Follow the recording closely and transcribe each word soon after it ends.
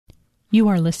You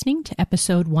are listening to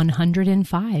episode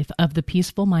 105 of the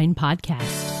Peaceful Mind Podcast.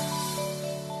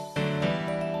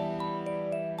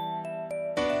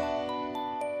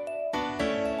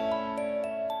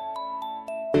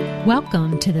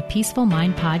 Welcome to the Peaceful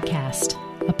Mind Podcast,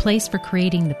 a place for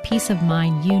creating the peace of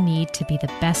mind you need to be the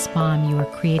best mom you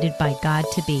are created by God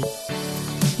to be.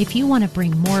 If you want to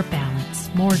bring more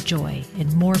balance, more joy,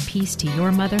 and more peace to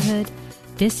your motherhood,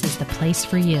 this is the place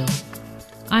for you.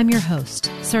 I'm your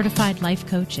host, certified life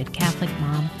coach and Catholic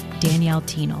mom, Danielle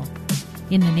Tienel.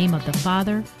 In the name of the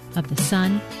Father, of the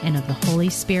Son, and of the Holy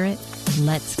Spirit,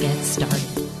 let's get started.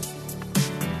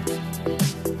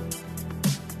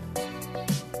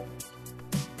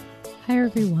 Hi,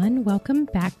 everyone. Welcome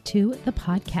back to the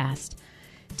podcast.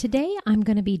 Today, I'm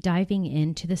going to be diving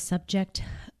into the subject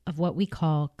of what we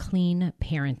call clean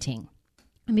parenting.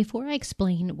 And before I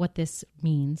explain what this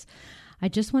means, I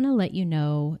just want to let you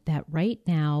know that right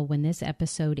now, when this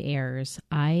episode airs,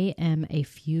 I am a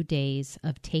few days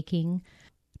of taking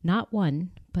not one,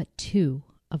 but two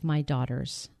of my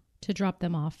daughters to drop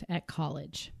them off at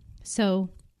college. So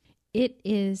it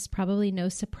is probably no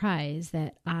surprise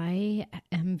that I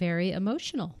am very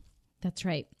emotional. That's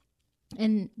right.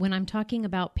 And when I'm talking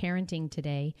about parenting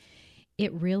today,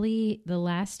 it really, the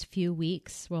last few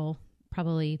weeks, well,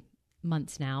 probably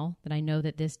months now that I know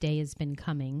that this day has been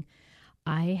coming,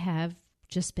 I have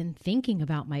just been thinking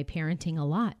about my parenting a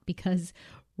lot, because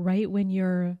right when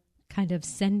you're kind of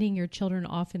sending your children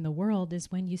off in the world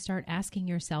is when you start asking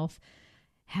yourself,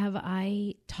 have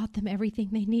I taught them everything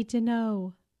they need to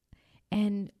know?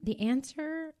 And the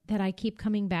answer that I keep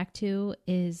coming back to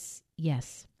is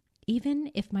yes.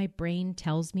 Even if my brain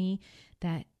tells me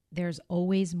that there's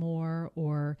always more,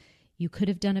 or you could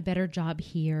have done a better job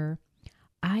here,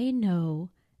 I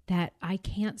know that I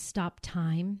can't stop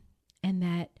time, and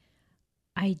that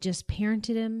I just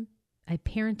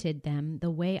parented them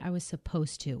the way I was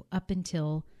supposed to up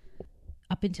until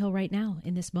right now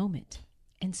in this moment.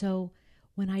 And so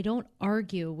when I don't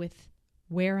argue with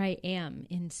where I am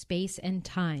in space and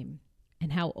time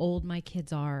and how old my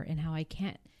kids are and how I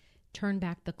can't turn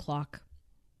back the clock,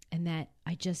 and that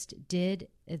I just did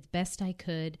as best I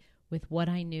could with what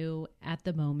I knew at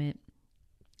the moment,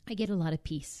 I get a lot of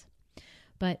peace.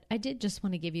 But I did just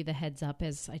want to give you the heads up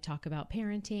as I talk about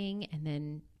parenting, and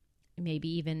then maybe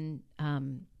even,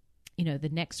 the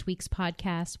next week's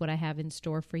podcast, what I have in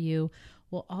store for you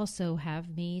will also have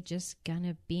me just kind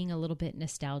of being a little bit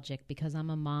nostalgic, because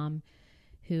I'm a mom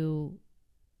who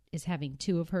is having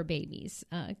two of her babies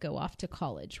go off to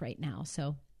college right now.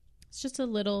 So it's just a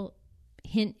little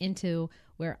hint into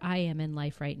where I am in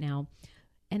life right now.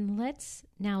 And let's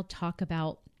now talk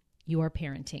about your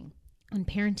parenting and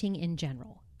parenting in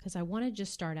general, because I want to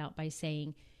just start out by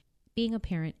saying being a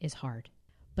parent is hard.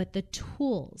 But the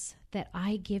tools that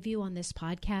I give you on this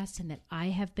podcast and that I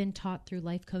have been taught through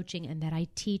life coaching and that I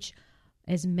teach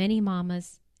as many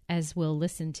mamas as will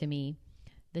listen to me,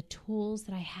 the tools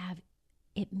that I have,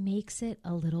 it makes it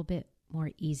a little bit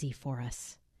more easy for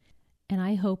us. And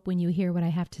I hope when you hear what I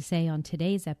have to say on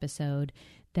today's episode,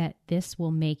 that this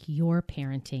will make your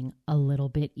parenting a little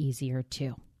bit easier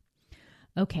too.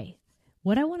 Okay,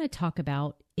 what I want to talk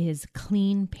about is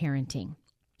clean parenting.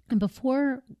 And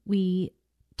before we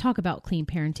talk about clean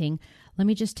parenting, let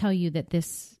me just tell you that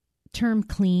this term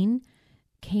clean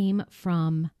came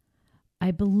from, I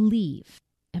believe,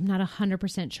 I'm not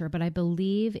 100% sure, but I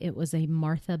believe it was a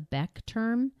Martha Beck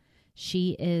term.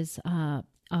 She is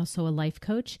also a life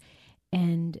coach.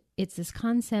 And it's this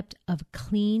concept of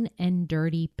clean and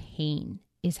dirty pain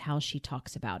is how she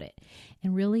talks about it.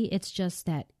 And really, it's just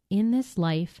that in this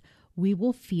life, we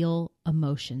will feel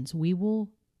emotions. We will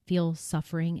feel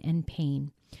suffering and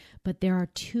pain. But there are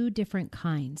two different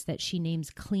kinds that she names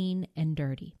clean and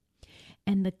dirty.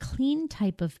 And the clean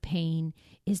type of pain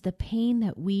is the pain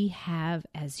that we have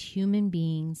as human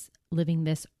beings living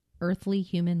this earthly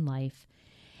human life.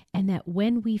 And that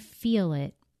when we feel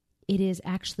it, it is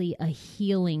actually a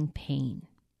healing pain,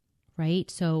 right?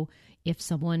 So if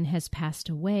someone has passed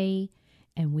away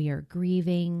and we are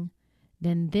grieving,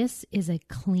 then this is a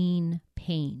clean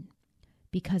pain,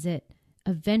 because it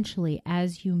eventually,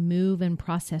 as you move and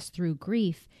process through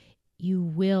grief, you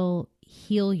will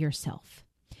heal yourself.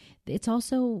 It's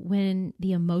also when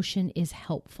the emotion is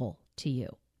helpful to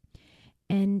you.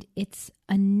 And it's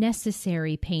a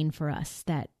necessary pain for us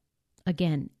that,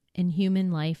 again, in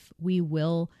human life, we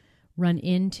will run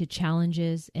into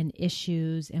challenges and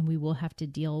issues, and we will have to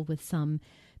deal with some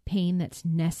pain that's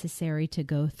necessary to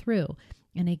go through.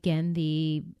 And again,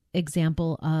 the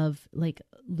example of like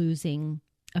losing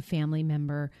a family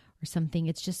member or something.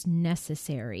 It's just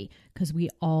necessary because we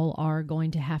all are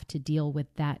going to have to deal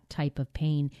with that type of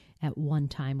pain at one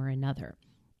time or another.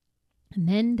 And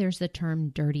then there's the term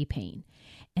dirty pain.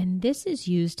 And this is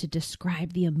used to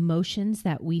describe the emotions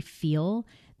that we feel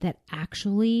that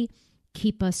actually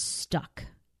keep us stuck.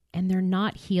 And they're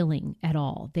not healing at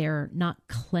all. They're not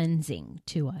cleansing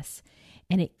to us.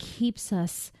 And it keeps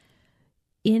us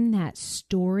in that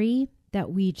story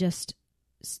that we just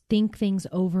think things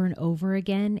over and over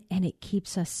again. And it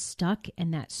keeps us stuck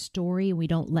in that story. We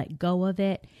don't let go of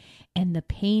it. And the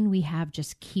pain we have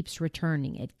just keeps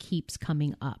returning. It keeps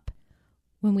coming up.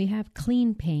 When we have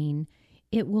clean pain,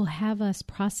 it will have us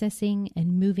processing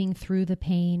and moving through the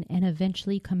pain and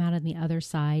eventually come out on the other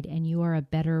side, and you are a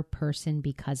better person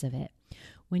because of it.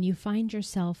 When you find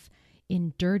yourself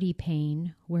in dirty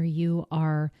pain, where you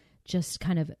are just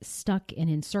kind of stuck and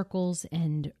in circles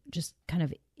and just kind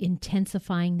of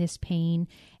intensifying this pain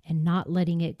and not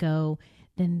letting it go,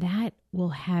 then that will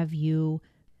have you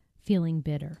feeling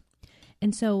bitter.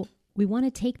 And so we want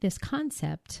to take this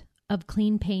concept of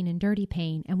clean pain and dirty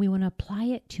pain, and we want to apply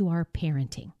it to our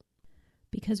parenting,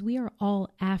 because we are all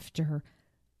after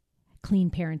clean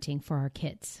parenting for our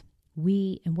kids.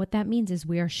 And what that means is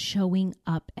we are showing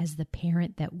up as the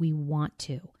parent that we want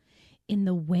to, in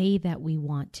the way that we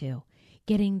want to,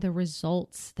 getting the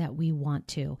results that we want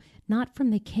to, not from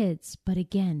the kids, but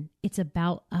again, it's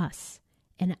about us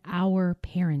and our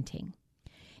parenting.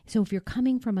 So if you're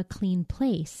coming from a clean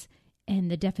place,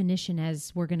 and the definition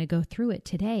as we're going to go through it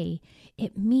today,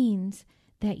 it means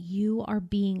that you are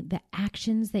the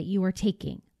actions that you are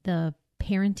taking, the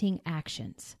parenting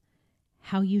actions,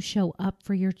 how you show up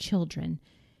for your children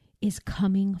is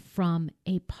coming from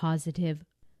a positive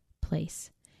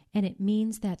place. And it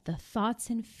means that the thoughts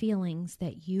and feelings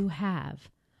that you have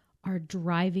are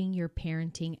driving your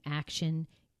parenting action,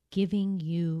 giving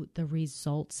you the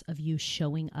results of you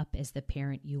showing up as the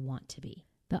parent you want to be.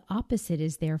 The opposite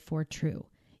is therefore true.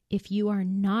 If you are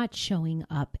not showing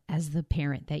up as the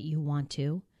parent that you want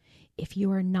to, if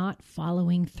you are not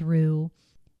following through,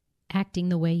 acting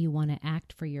the way you want to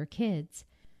act for your kids,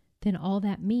 then all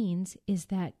that means is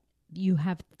that you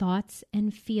have thoughts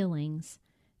and feelings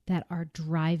that are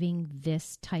driving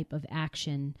this type of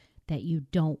action that you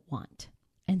don't want.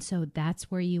 And so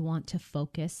that's where you want to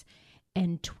focus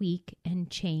and tweak and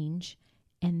change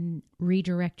and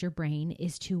redirect your brain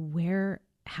is to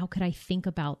how could I think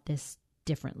about this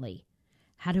differently?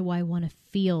 How do I want to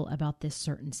feel about this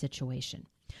certain situation?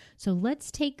 So let's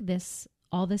take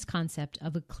all this concept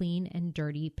of a clean and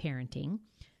dirty parenting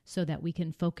so that we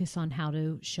can focus on how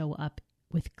to show up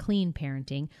with clean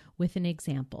parenting with an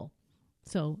example.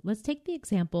 So let's take the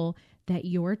example that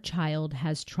your child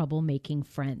has trouble making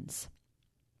friends.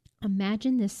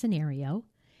 Imagine this scenario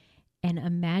and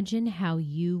imagine how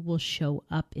you will show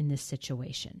up in this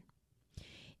situation.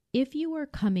 If you are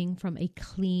coming from a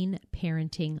clean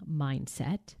parenting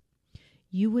mindset,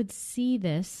 you would see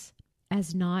this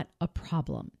as not a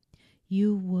problem.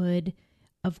 You would,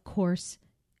 of course,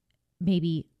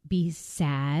 maybe be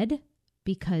sad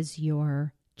because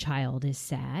your child is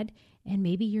sad, and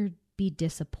maybe you'd be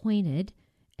disappointed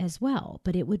as well.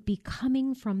 But it would be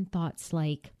coming from thoughts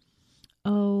like,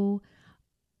 oh,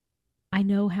 I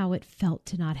know how it felt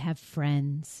to not have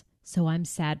friends, so I'm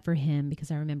sad for him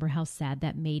because I remember how sad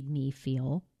that made me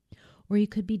feel. Or you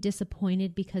could be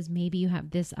disappointed because maybe you have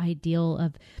this ideal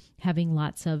of having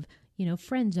lots of,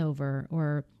 friends over,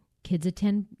 or kids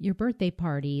attend your birthday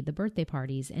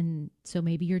parties. And so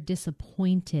maybe you're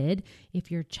disappointed if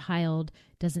your child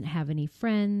doesn't have any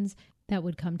friends that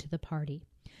would come to the party.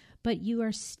 But you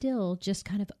are still just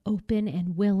kind of open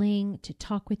and willing to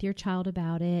talk with your child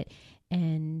about it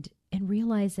and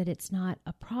realize that it's not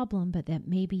a problem, but that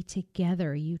maybe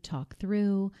together you talk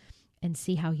through and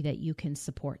see how that you can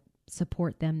support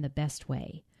them the best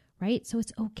way, right? So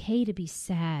it's okay to be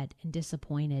sad and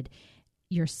disappointed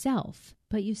yourself,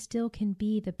 but you still can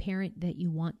be the parent that you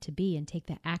want to be and take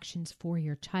the actions for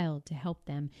your child to help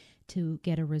them to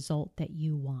get a result that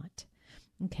you want.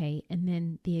 Okay, and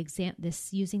then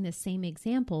using the same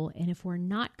example, and if we're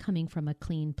not coming from a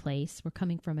clean place, we're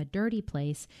coming from a dirty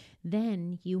place,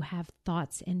 then you have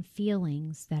thoughts and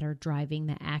feelings that are driving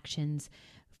the actions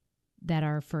that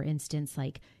are, for instance,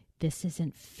 like, this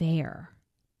isn't fair,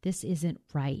 this isn't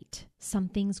right,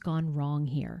 something's gone wrong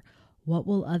here. What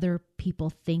will other people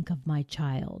think of my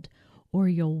child? Or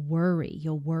you'll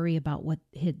worry about what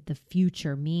the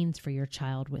future means for your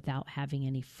child without having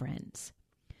any friends.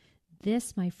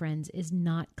 This, my friends, is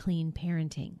not clean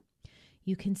parenting.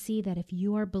 You can see that if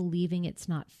you are believing it's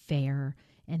not fair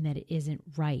and that it isn't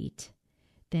right,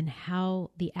 then how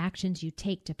the actions you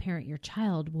take to parent your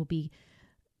child will be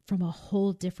from a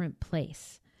whole different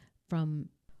place. From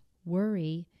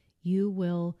worry, you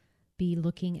will be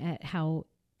looking at how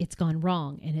it's gone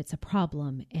wrong and it's a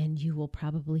problem, and you will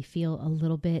probably feel a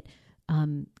little bit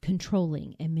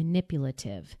controlling and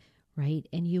manipulative, right?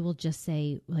 And you will just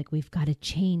say, like, we've got to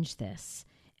change this,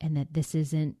 and that this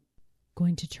isn't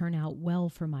going to turn out well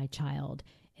for my child.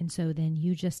 And so then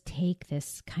you just take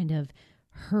this kind of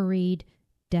hurried,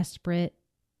 desperate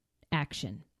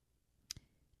action,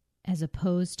 as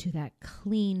opposed to that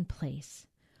clean place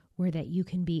where that you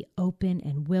can be open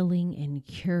and willing and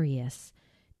curious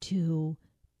to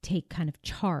take kind of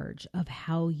charge of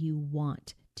how you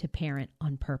want to parent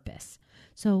on purpose.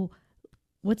 So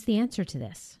what's the answer to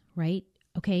this, right?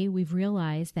 Okay, we've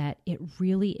realized that it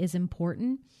really is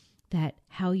important that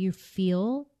how you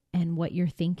feel and what you're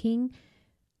thinking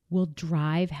will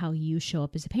drive how you show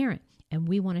up as a parent. And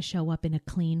we want to show up in a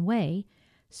clean way.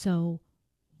 So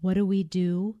what do we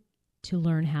do to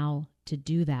learn how to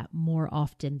do that more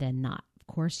often than not? Of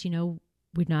course,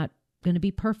 we're not going to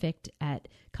be perfect at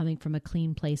coming from a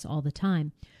clean place all the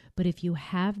time. But if you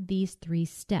have these 3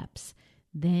 steps,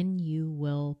 then you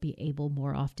will be able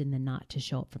more often than not to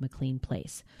show up from a clean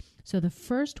place. So the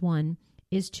first one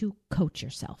is to coach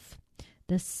yourself.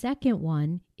 The second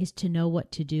one is to know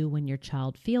what to do when your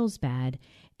child feels bad.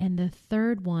 And the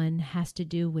third one has to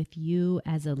do with you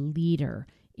as a leader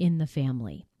in the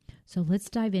family. So let's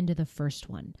dive into the first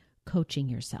one, coaching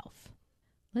yourself.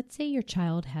 Let's say your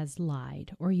child has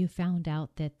lied, or you found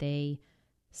out that they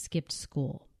skipped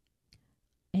school,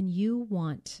 and you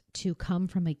want to come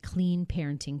from a clean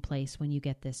parenting place when you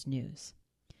get this news.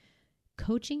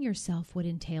 Coaching yourself would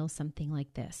entail something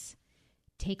like this.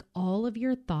 Take all of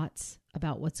your thoughts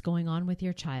about what's going on with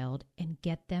your child and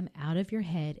get them out of your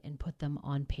head and put them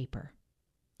on paper.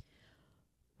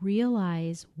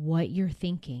 Realize what you're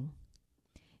thinking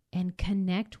and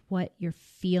connect what you're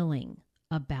feeling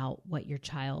about what your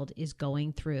child is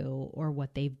going through or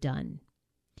what they've done.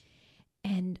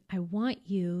 And I want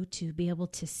you to be able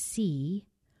to see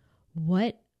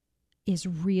what is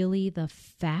really the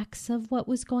facts of what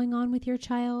was going on with your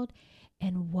child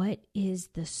and what is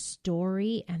the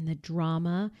story and the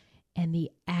drama and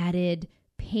the added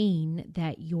pain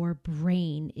that your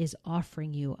brain is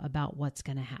offering you about what's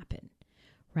going to happen,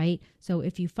 right? So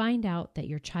if you find out that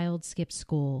your child skipped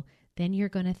school, then you're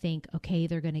going to think, okay,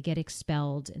 they're going to get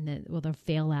expelled, and then they'll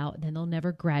fail out, and then they'll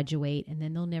never graduate, and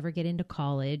then they'll never get into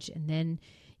college. And then,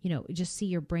 just see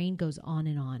your brain goes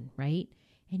on, right?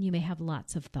 And you may have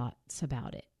lots of thoughts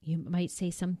about it. You might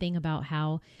say something about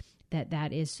how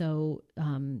that is so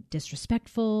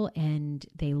disrespectful, and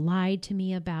they lied to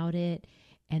me about it,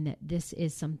 and that this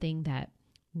is something that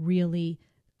really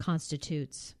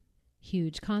constitutes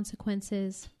huge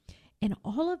consequences. And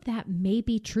all of that may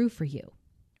be true for you.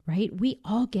 Right? We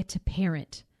all get to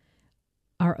parent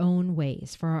our own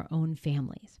ways for our own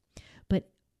families. But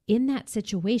in that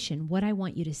situation, what I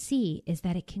want you to see is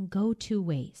that it can go 2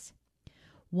 ways.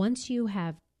 Once you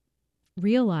have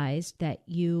realized that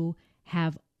you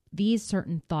have these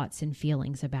certain thoughts and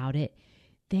feelings about it,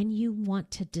 then you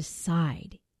want to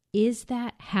decide, is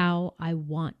that how I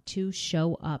want to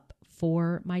show up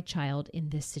for my child in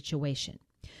this situation?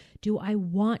 Do I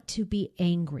want to be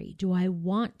angry? Do I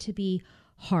want to be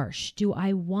harsh? Do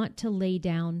I want to lay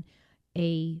down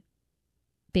a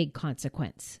big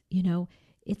consequence?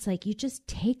 It's like you just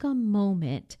take a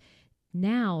moment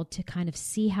now to kind of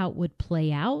see how it would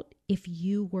play out if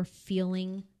you were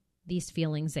feeling these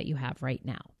feelings that you have right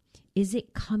now. Is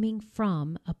it coming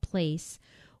from a place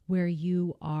where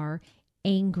you are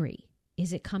angry?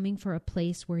 Is it coming from a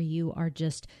place where you are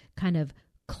just kind of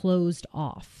closed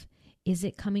off? Is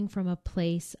it coming from a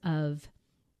place of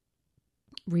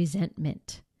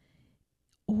resentment?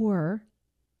 Or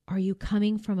are you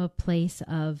coming from a place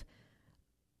of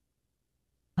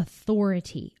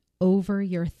authority over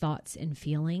your thoughts and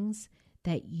feelings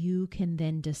that you can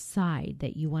then decide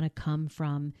that you want to come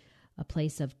from a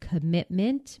place of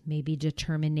commitment, maybe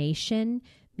determination,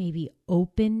 maybe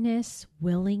openness,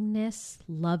 willingness,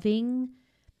 loving?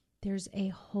 There's a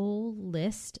whole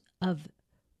list of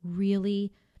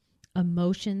really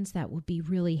emotions that would be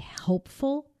really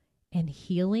helpful and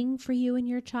healing for you and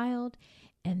your child.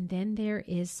 And then there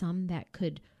is some that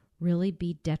could really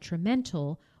be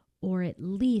detrimental, or at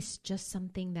least just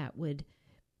something that would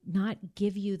not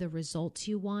give you the results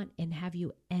you want and have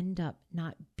you end up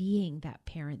not being that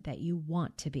parent that you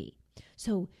want to be.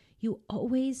 So you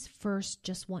always first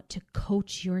just want to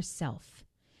coach yourself.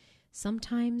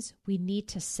 Sometimes we need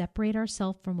to separate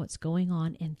ourselves from what's going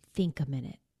on and think a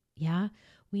minute. Yeah,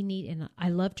 we need, and I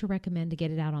love to recommend to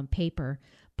get it out on paper,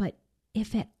 but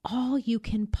if at all you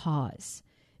can pause,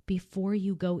 before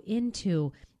you go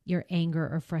into your anger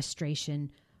or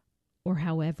frustration or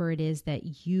however it is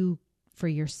that you for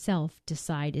yourself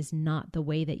decide is not the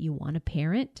way that you want to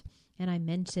parent. And I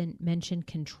mentioned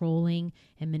controlling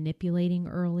and manipulating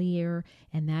earlier.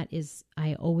 And that is,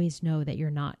 I always know that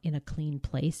you're not in a clean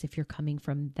place if you're coming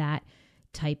from that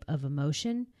type of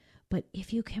emotion. But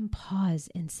if you can pause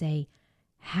and say,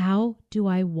 how do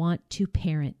I want to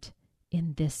parent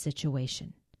in this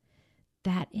situation?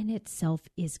 That in itself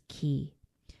is key.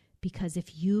 Because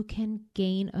if you can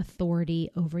gain authority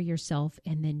over yourself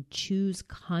and then choose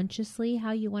consciously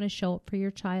how you want to show up for your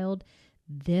child,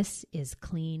 this is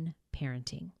clean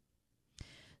parenting.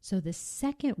 So the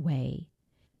second way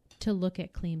to look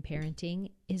at clean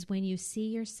parenting is when you see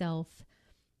yourself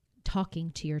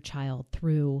talking to your child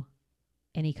through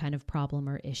any kind of problem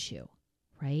or issue,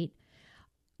 right?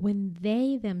 When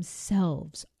they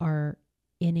themselves are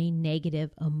in a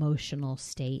negative emotional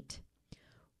state,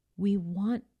 we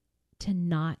want to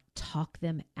not talk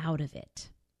them out of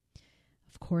it.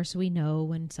 Of course, we know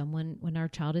when our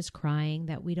child is crying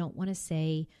that we don't want to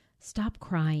say, stop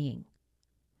crying.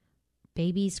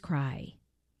 Babies cry.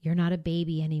 You're not a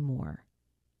baby anymore,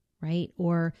 right?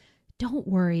 Or don't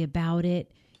worry about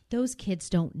it. Those kids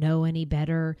don't know any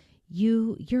better.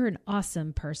 You're an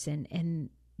awesome person and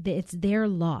it's their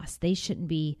loss. They shouldn't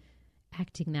be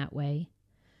acting that way.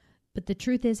 But the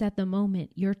truth is, at the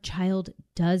moment, your child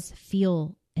does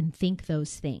feel and think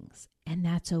those things, and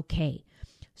that's okay.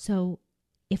 So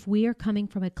if we are coming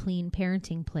from a clean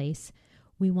parenting place,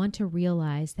 we want to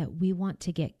realize that we want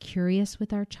to get curious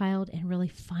with our child and really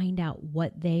find out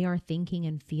what they are thinking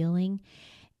and feeling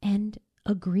and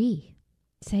agree.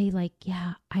 Say like,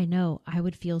 yeah, I know, I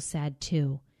would feel sad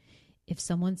too if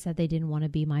someone said they didn't want to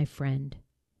be my friend.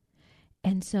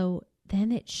 And so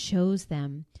then it shows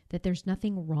them that there's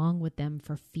nothing wrong with them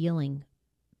for feeling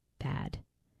bad.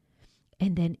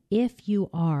 And then if you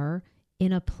are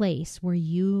in a place where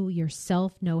you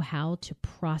yourself know how to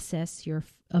process your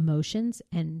emotions,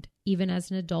 and even as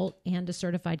an adult and a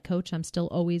certified coach, I'm still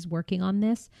always working on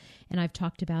this. And I've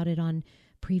talked about it on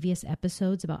previous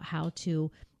episodes about how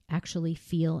to actually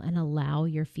feel and allow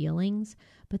your feelings.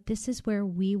 But this is where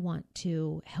we want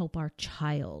to help our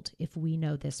child if we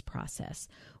know this process,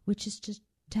 which is just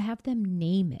to have them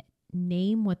name it,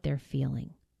 name what they're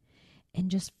feeling, and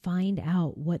just find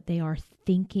out what they are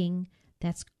thinking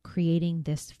that's creating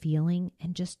this feeling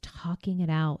and just talking it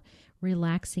out,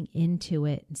 relaxing into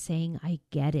it and saying, I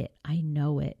get it, I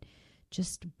know it.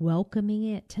 Just welcoming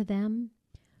it to them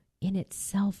in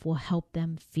itself will help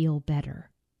them feel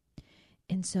better.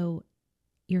 And so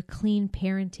your clean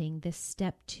parenting, this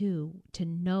step 2, to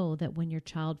know that when your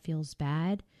child feels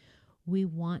bad, we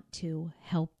want to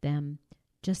help them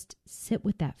just sit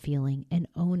with that feeling and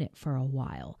own it for a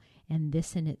while. And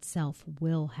this in itself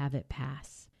will have it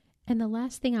pass. And the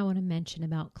last thing I want to mention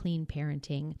about clean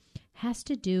parenting has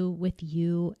to do with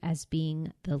you as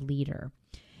being the leader.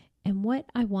 And what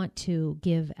I want to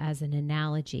give as an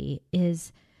analogy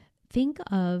is think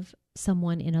of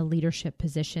someone in a leadership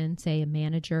position, say a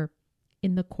manager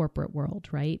in the corporate world,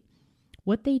 right?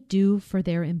 What they do for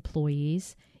their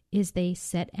employees is they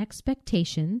set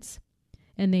expectations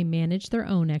and they manage their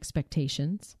own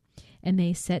expectations and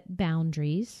they set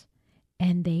boundaries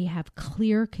and they have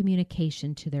clear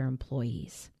communication to their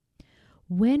employees.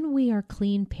 When we are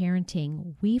clean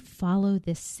parenting, we follow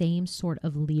this same sort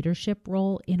of leadership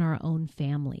role in our own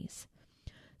families.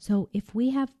 So if we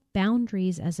have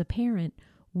boundaries as a parent,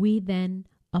 we then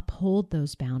uphold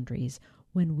those boundaries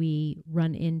when we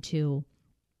run into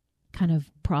kind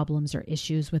of problems or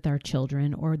issues with our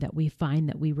children, or that we find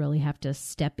that we really have to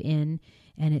step in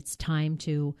and it's time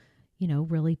to,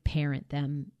 really parent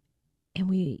them. And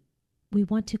we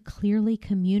want to clearly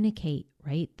communicate,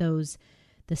 right?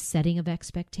 The setting of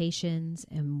expectations,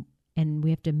 and we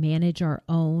have to manage our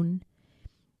own,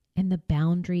 and the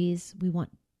boundaries we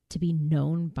want to be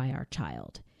known by our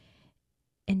child.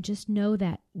 And just know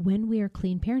that when we are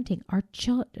clean parenting, our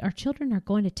children are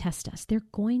going to test us. They're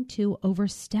going to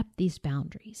overstep these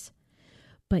boundaries.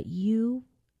 But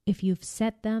if you've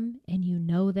set them and you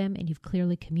know them and you've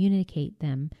clearly communicate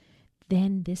them,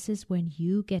 then this is when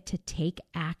you get to take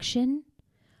action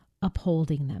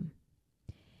upholding them.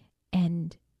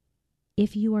 And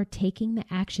if you are taking the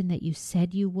action that you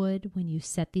said you would when you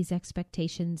set these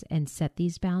expectations and set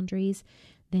these boundaries,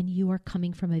 then you are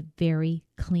coming from a very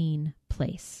clean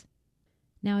place.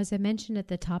 Now, as I mentioned at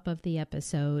the top of the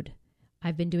episode,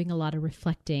 I've been doing a lot of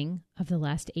reflecting of the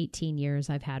last 18 years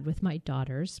I've had with my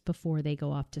daughters before they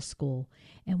go off to school.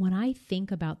 And when I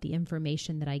think about the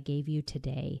information that I gave you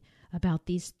today about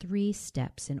these 3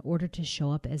 steps in order to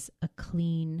show up as a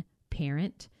clean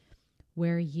parent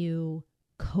where you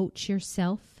coach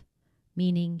yourself,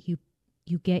 meaning you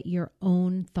get your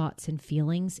own thoughts and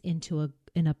feelings in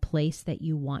a place that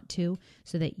you want to,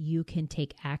 so that you can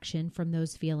take action from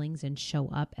those feelings and show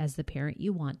up as the parent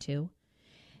you want to.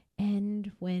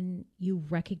 And when you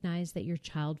recognize that your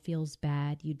child feels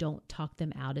bad, you don't talk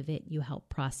them out of it, you help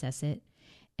process it.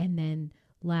 And then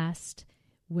last,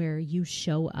 where you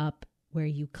show up, where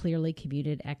you clearly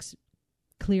communicated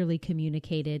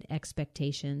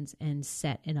expectations and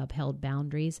set and upheld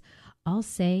boundaries. I'll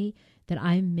say that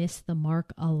I missed the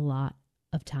mark a lot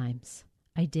of times.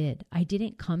 I did. I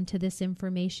didn't come to this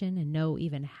information and know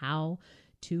even how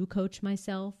to coach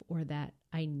myself, or that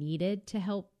I needed to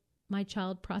help my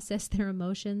child process their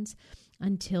emotions,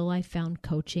 until I found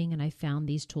coaching and I found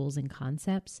these tools and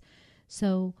concepts.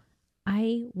 So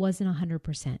I wasn't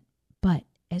 100%, but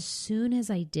as soon as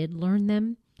I did learn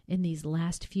them in these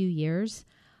last few years,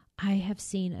 I have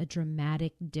seen a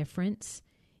dramatic difference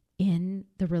in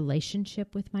the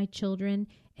relationship with my children,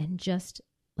 and just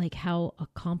like how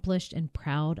accomplished and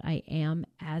proud I am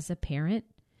as a parent,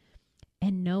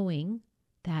 and knowing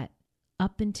that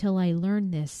up until I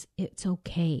learned this, it's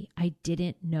okay. I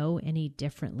didn't know any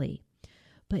differently.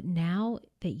 But now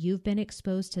that you've been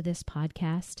exposed to this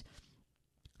podcast,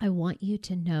 I want you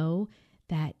to know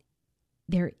that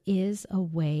there is a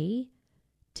way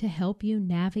to help you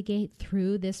navigate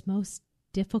through this most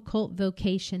difficult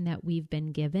vocation that we've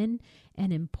been given,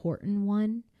 an important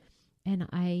one. And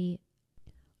I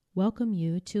welcome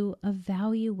you to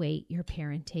evaluate your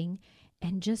parenting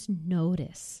and just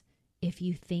notice if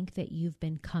you think that you've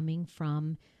been coming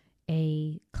from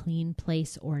a clean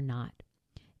place or not.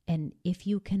 And if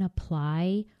you can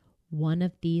apply one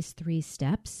of these 3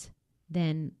 steps,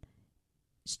 then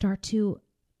start to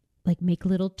make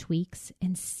little tweaks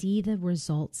and see the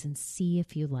results and see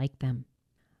if you like them.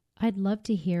 I'd love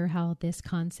to hear how this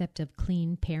concept of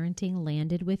clean parenting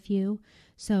landed with you.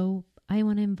 So I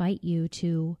want to invite you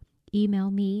to email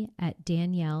me at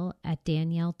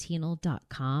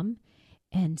danielle@danielletienel.com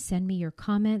and send me your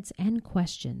comments and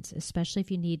questions, especially if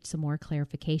you need some more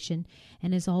clarification.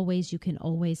 And as always, you can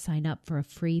always sign up for a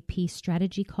free peace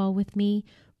strategy call with me.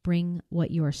 Bring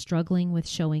what you are struggling with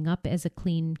showing up as a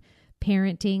clean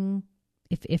parenting,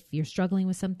 if you're struggling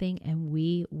with something, and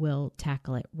we will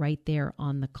tackle it right there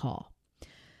on the call.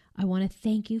 I want to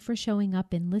thank you for showing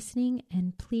up and listening.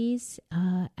 And please,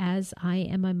 as I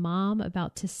am a mom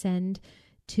about to send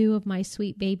 2 of my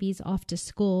sweet babies off to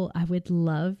school, I would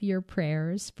love your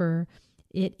prayers, for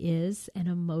it is an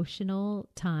emotional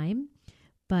time.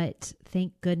 But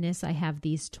thank goodness I have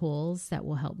these tools that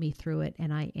will help me through it.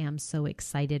 And I am so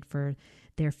excited for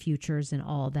their futures and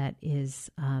all that is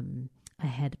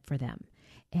ahead for them.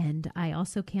 And I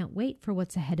also can't wait for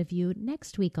what's ahead of you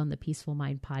next week on the Peaceful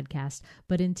Mind podcast.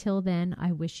 But until then,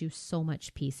 I wish you so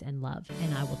much peace and love,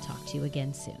 and I will talk to you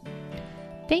again soon.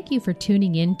 Thank you for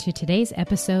tuning in to today's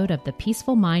episode of the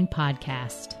Peaceful Mind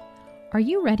podcast. Are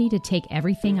you ready to take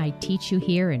everything I teach you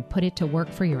here and put it to work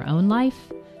for your own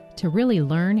life? To really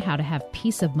learn how to have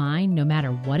peace of mind no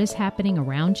matter what is happening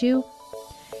around you?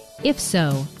 If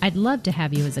so, I'd love to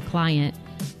have you as a client.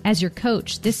 As your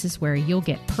coach, this is where you'll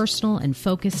get personal and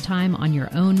focused time on your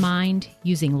own mind,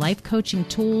 using life coaching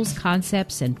tools,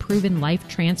 concepts, and proven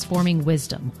life-transforming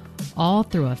wisdom, all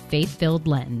through a faith-filled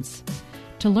lens.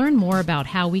 To learn more about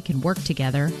how we can work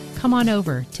together, come on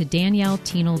over to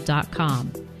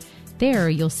danielletienel.com. There,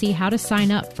 you'll see how to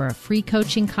sign up for a free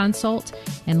coaching consult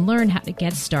and learn how to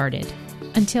get started.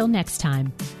 Until next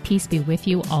time, peace be with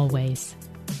you always.